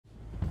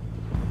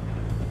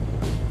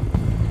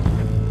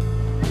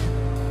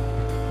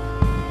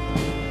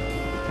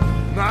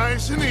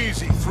Nice and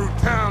easy through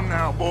town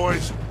now,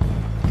 boys.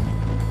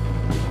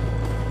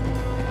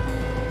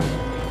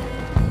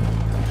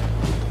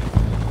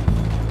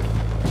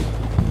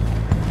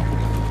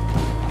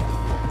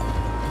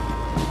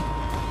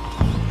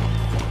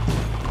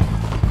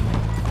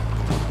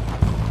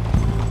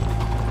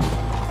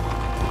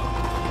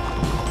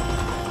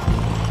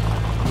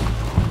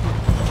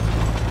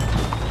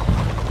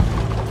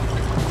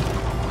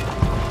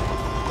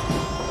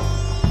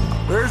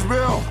 There's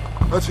Bill.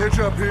 Let's hitch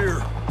up here.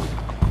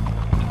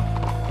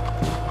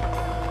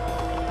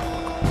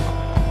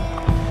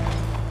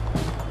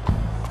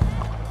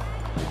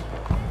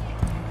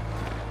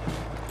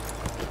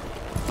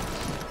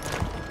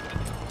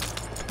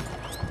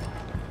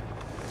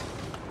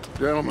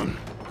 Gentlemen,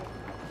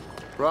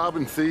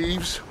 robbing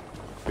thieves,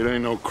 it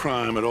ain't no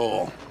crime at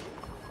all.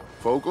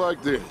 Folk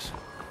like this,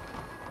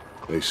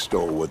 they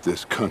stole what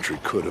this country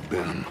could have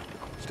been.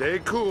 Stay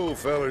cool,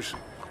 fellas.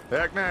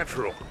 Act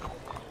natural.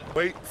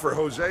 Wait for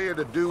Hosea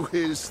to do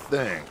his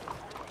thing.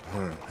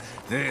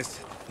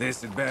 This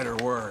had better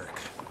work.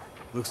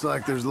 Looks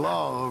like there's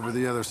law over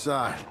the other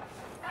side.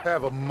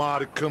 Have a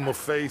modicum of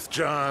faith,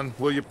 John,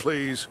 will you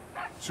please?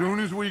 Soon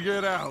as we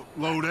get out,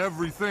 load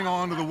everything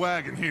onto the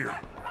wagon here.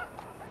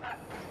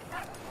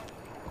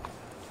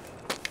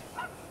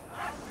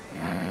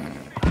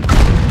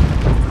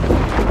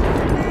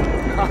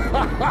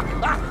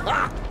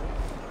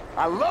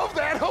 I love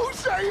that,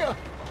 Hosea!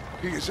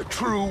 He is a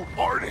true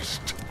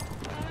artist.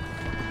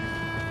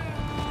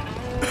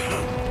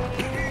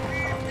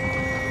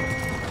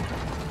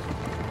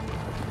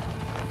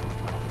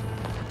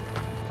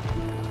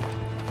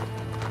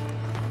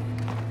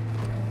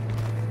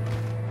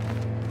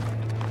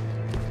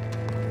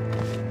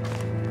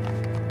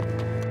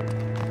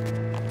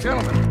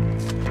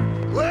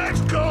 Gentlemen,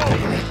 let's go!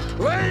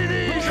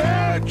 Ladies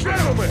and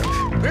gentlemen,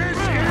 this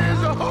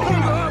is a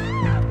hold-up!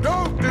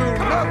 Don't do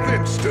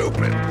nothing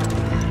stupid!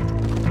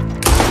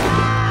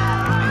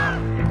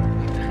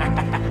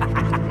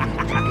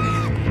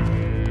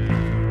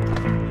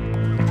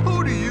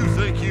 Who do you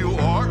think you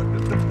are?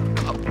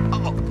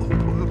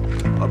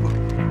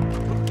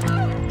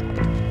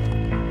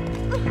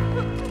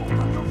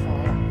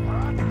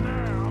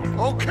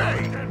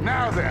 Okay,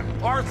 now then,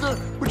 Arthur,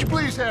 would you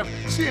please have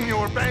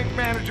Senior Bank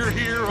Manager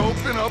here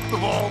open up the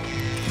vault?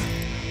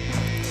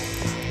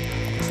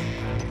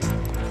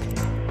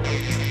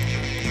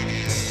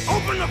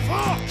 Open the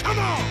vault! Come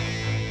on!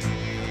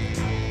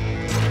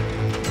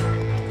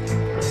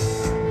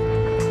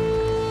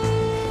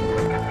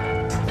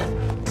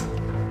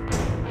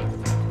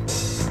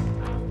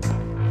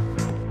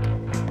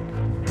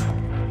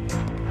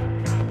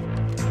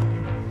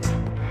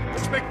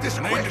 Let's make this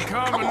quick. Need a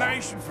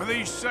combination for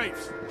these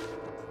safes.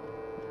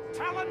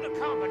 Tell him the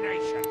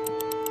combination.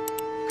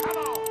 Come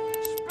on,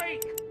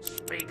 speak.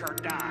 Speak or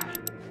die.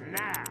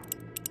 Now.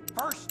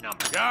 First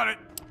number. Got it.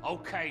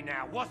 Okay,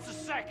 now, what's the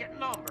second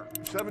number?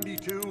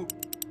 72.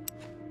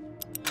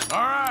 All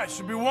right,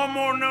 should be one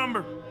more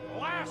number.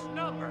 Last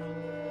number.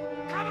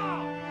 Come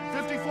on.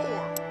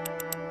 54.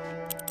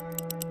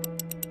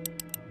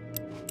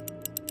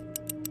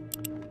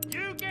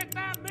 You get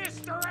that,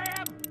 Mr.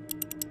 M?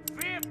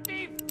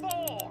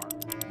 54.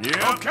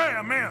 Yeah. Okay,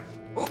 I'm in.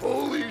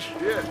 Holy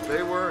shit,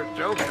 they weren't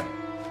joking.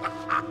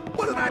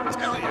 What did I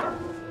tell you?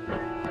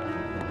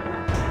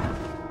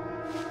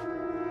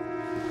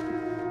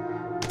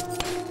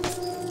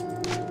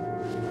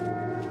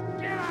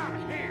 Get out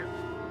of here.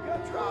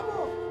 Got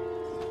trouble!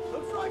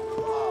 Looks like the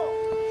law!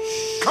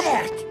 Come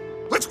on,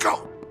 let's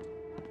go.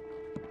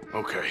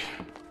 Okay.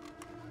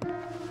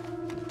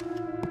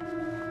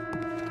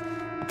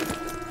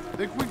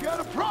 Think we got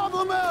a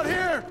problem out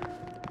here!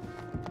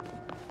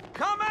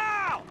 Come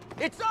out!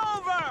 It's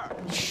over!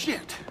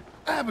 Shit!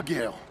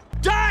 Abigail!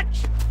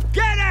 Dutch!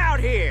 Get out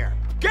here!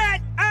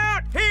 Get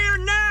out here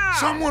now!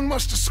 Someone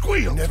must have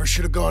squealed. Never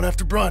should have gone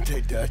after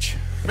Bronte, Dutch.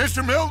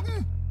 Mr.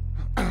 Milton,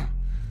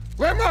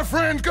 let my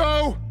friend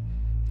go.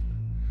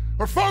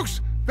 Or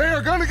folks, they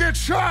are gonna get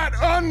shot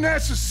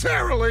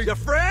unnecessarily. Your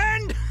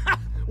friend?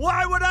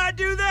 Why would I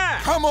do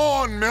that? Come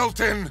on,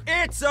 Milton.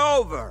 It's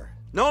over.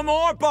 No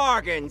more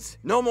bargains.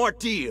 No more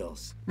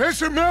deals.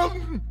 Mr.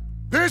 Milton,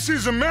 this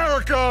is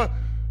America.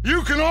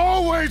 You can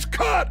always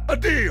cut a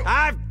deal.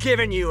 I've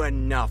given you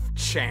enough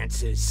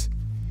chances.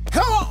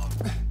 Come on!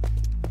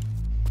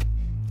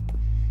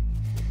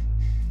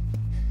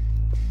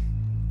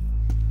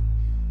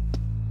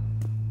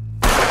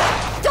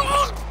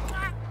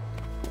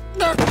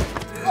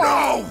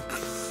 No!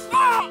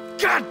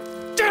 God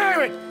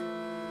damn it!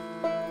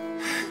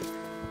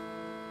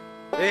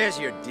 There's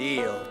your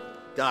deal,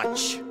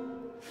 Dutch.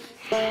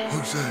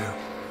 Hosea.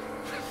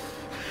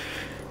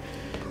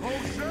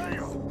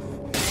 Hosea!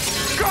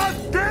 God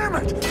damn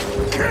it!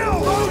 Kill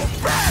those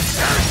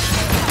bastards!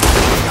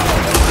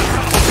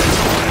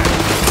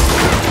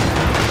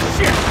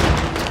 Shit!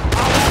 I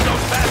want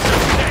those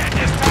bastards dead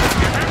this time,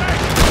 you hear me?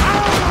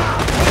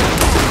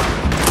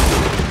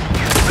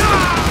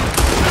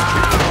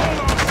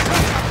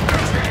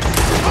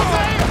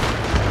 Hosea!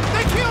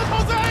 They killed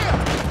Hosea!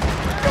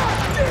 God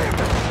damn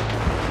it!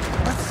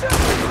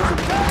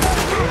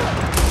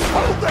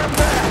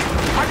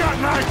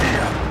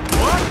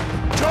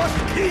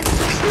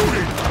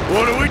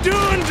 What are we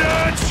doing,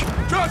 Dutch?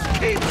 Just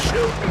keep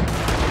shooting!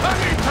 I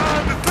need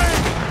time to think!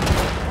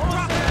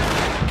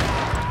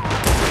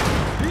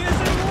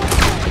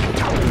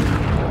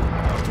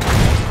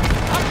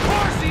 Of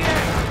course he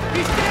is!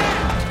 He's dead!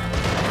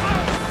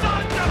 Oh,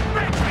 sons of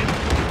bitches!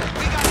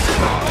 We got two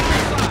on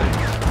both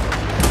sides!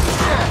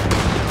 Shit!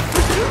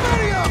 There's too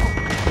many of them!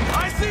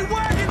 I see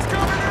wagons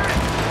coming in!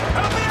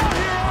 Help me out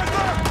here,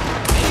 Arthur!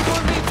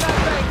 Anyone needs that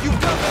bank, you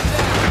dump it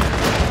down!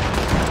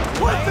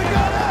 What's they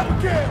got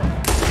Abigail?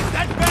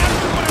 That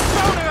bastard would have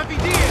thrown him if he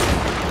did!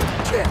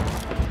 Shit!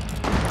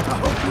 I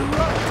hope you're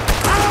right.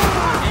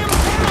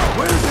 Impale!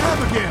 Where's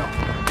Abigail?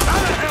 How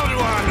the hell do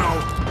I know?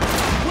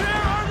 Where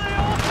are they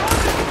all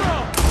coming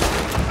from?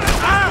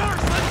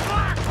 Horse, let's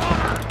fire for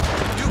her!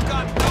 You've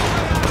got no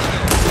way out of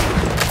this!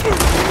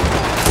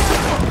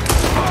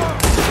 I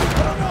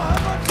don't know how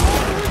much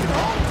longer we can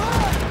hold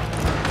back.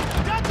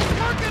 Dutch is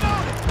working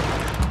on it!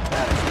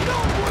 That is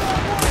not what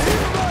I want to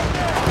hear right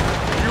now.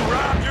 You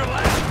robbed your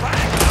last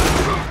bank.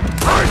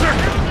 Arthur!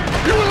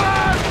 You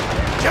alive?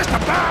 Just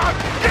about!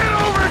 Get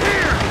over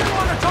here! We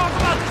want to talk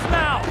about this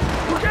now!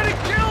 We're getting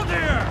killed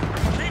here!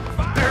 Keep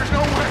firing! There's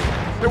no way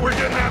that we're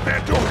getting out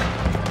that door.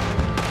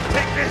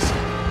 Take this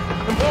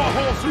and bore a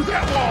hole through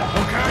that wall,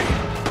 okay?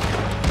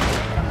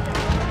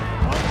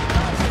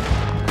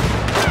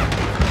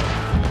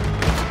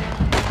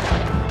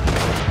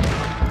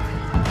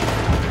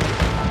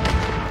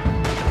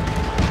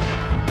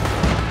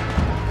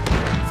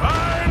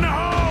 Fire in the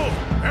hole!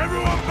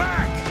 Everyone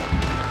back!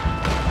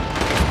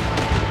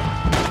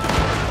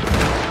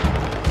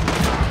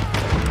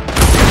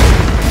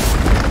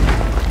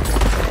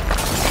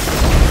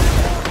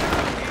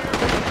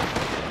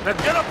 Now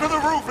get up to the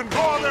roof and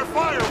draw their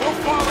fire. We'll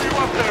follow you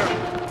up there.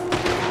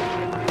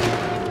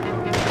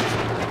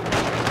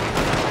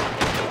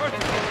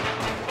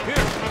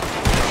 Here!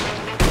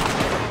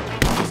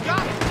 He's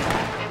got it!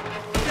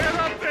 Get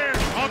up there.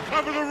 I'll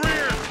cover the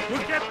rear.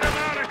 We'll get them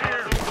out of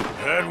here.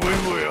 That we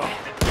will.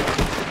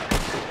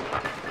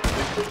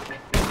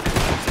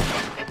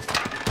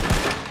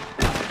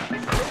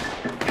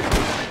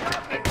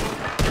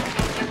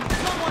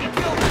 Someone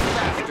kill this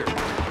bastard!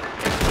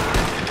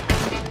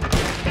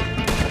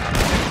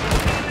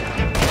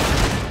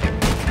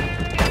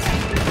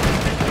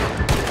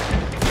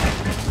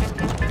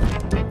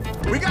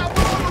 We got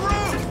one on the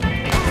roof!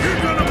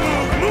 You're gonna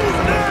move! Move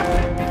now!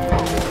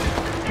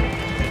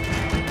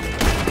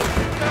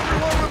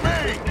 Everyone with me.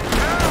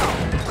 Now.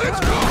 Let's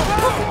go.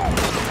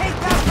 Take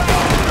that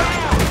bastard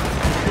down!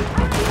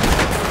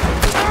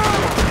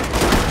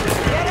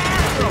 Get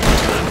after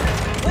him!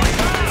 What's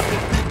up?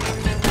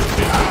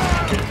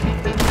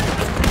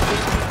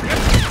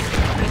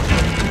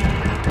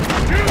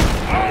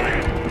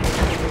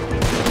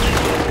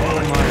 Oh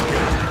my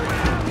God.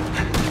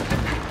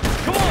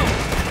 Come on!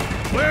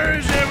 Where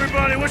is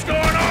everybody? What's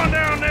going on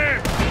down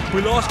there?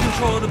 We lost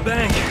control of the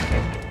bank.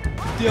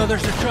 The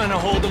others are trying to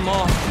hold them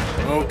off.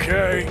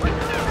 Okay.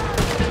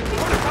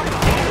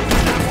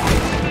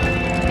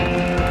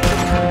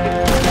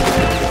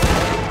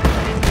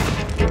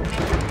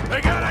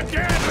 They got a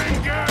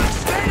Gatling gun!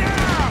 Stay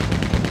down!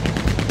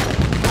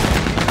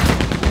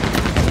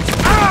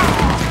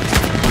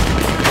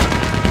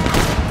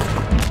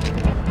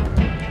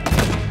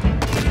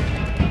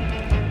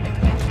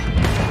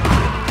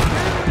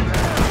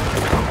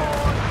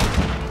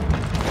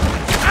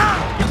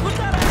 Put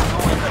that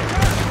asshole in the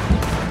dirt!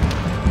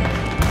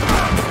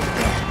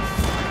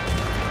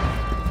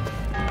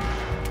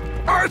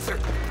 Arthur.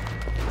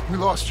 We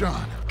lost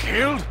John.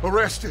 Killed?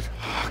 Arrested.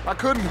 I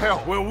couldn't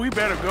help. Well, we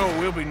better go.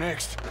 We'll be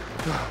next.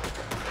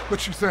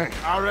 What you think?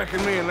 I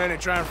reckon me and Lenny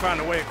try and find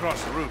a way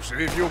across the roof, so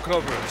if you'll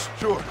cover us.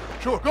 Sure.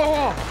 Go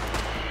on.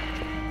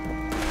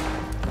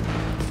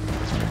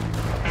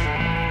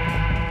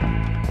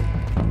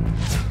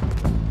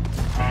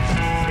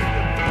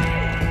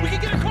 We can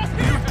get across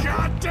here! You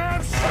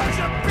goddamn sons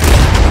of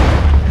bitches!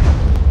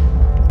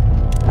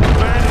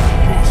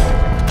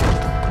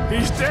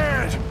 He's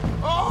dead!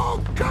 Oh,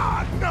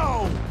 God,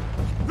 no!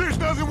 There's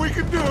nothing we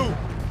can do.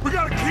 We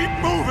gotta keep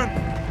moving.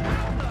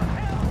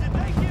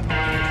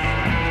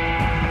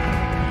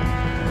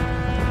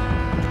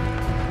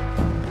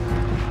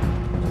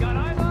 Got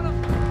eyes on him?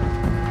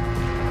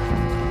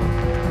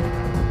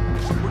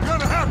 We're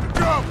gonna have to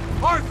jump.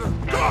 Arthur,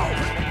 go!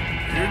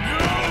 Here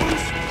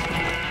goes!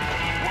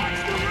 Watch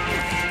the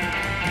roof!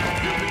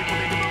 You people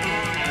need to move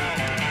along now!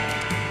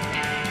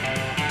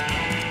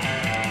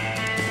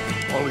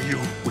 All of you,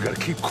 we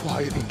gotta keep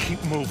quiet and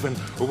keep moving,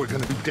 or we're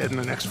gonna be dead in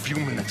the next few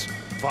minutes.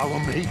 Follow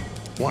me,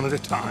 one at a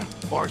time.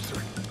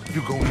 Arthur,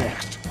 you go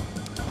next.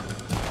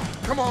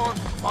 Come on,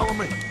 follow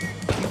me.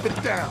 Keep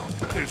it down.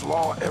 There's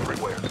law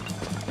everywhere.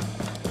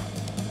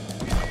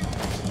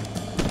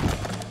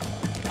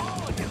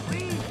 All of you,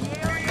 leave the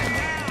area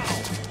now!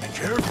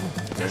 Careful,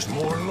 there's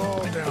more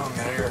law down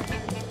there.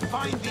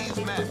 Find these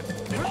men.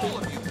 All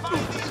of you,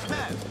 find these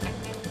men.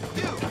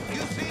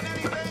 You seen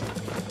anything?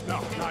 No,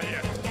 not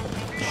yet.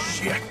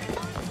 Shit.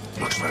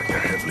 Looks like they're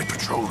heavily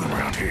patrolling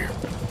around here.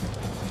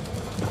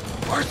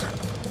 Arthur!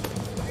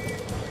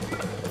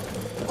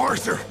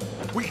 Arthur,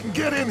 we can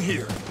get in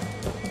here.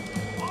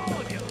 All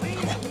of you,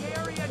 leave the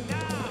area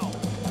now!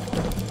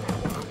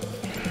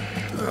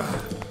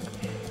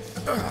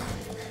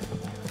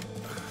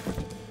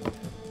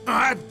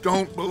 I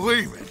don't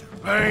believe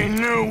it. They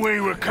knew we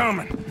were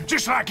coming.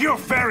 Just like your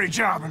ferry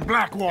job in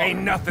Blackwater.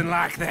 Ain't nothing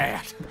like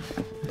that.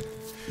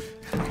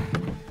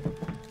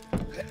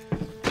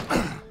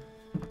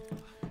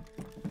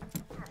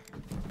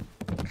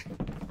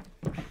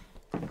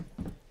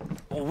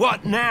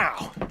 What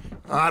now?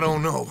 I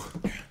don't know.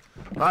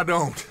 I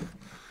don't.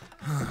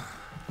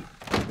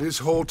 This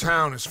whole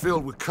town is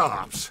filled with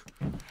cops.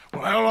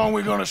 Well, how long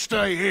we gonna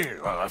stay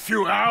here? A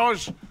few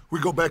hours?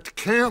 We go back to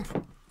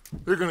camp,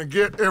 they're gonna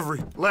get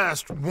every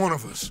last one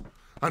of us.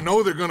 I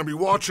know they're gonna be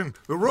watching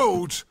the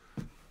roads.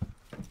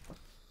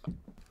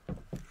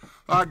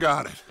 I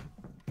got it.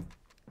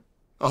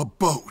 A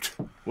boat.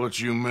 What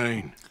you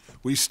mean?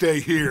 We stay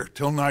here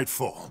till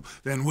nightfall.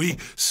 Then we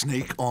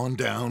sneak on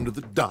down to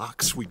the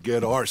docks. We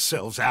get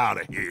ourselves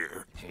out of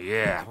here.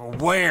 Yeah,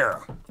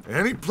 where?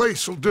 Any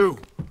place'll do.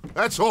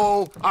 That's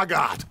all I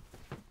got.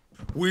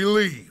 We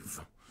leave.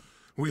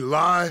 We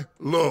lie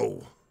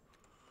low.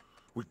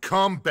 We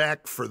come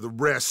back for the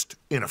rest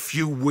in a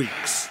few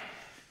weeks.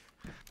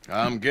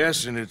 I'm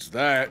guessing it's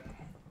that.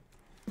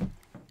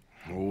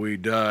 We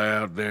die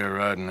out there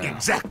right now.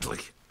 Exactly.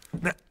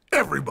 Now,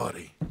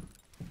 everybody,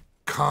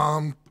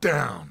 calm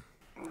down.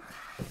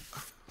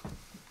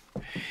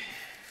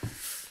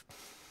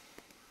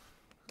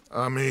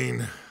 I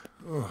mean,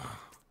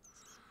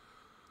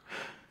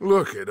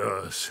 look at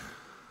us.